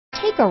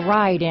Take a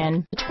ride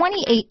in the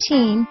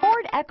 2018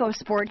 Ford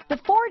EcoSport. The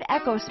Ford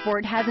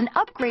EcoSport has an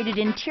upgraded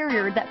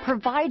interior that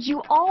provides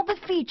you all the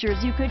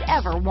features you could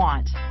ever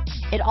want.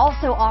 It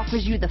also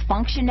offers you the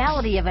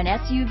functionality of an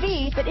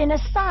SUV, but in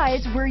a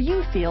size where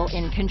you feel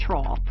in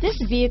control. This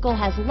vehicle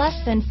has less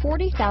than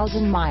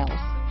 40,000 miles.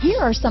 Here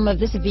are some of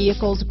this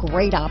vehicle's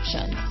great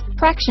options: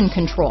 traction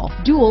control,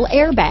 dual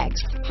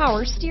airbags,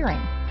 power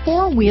steering,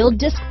 four-wheel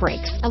disc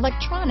brakes,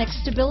 electronic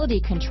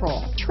stability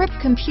control, trip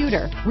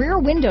computer, rear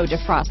window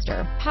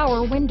defroster,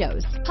 power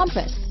windows,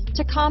 compass,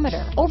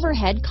 tachometer,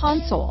 overhead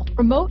console,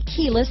 remote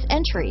keyless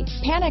entry,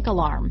 panic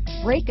alarm,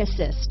 brake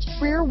assist,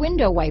 rear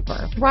window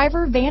wiper,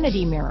 driver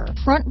vanity mirror,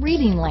 front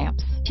reading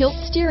lamps, tilt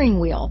steering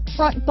wheel,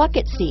 front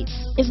bucket seats.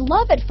 Is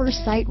love at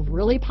first sight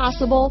really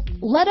possible?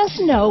 Let us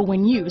know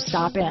when you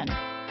stop in.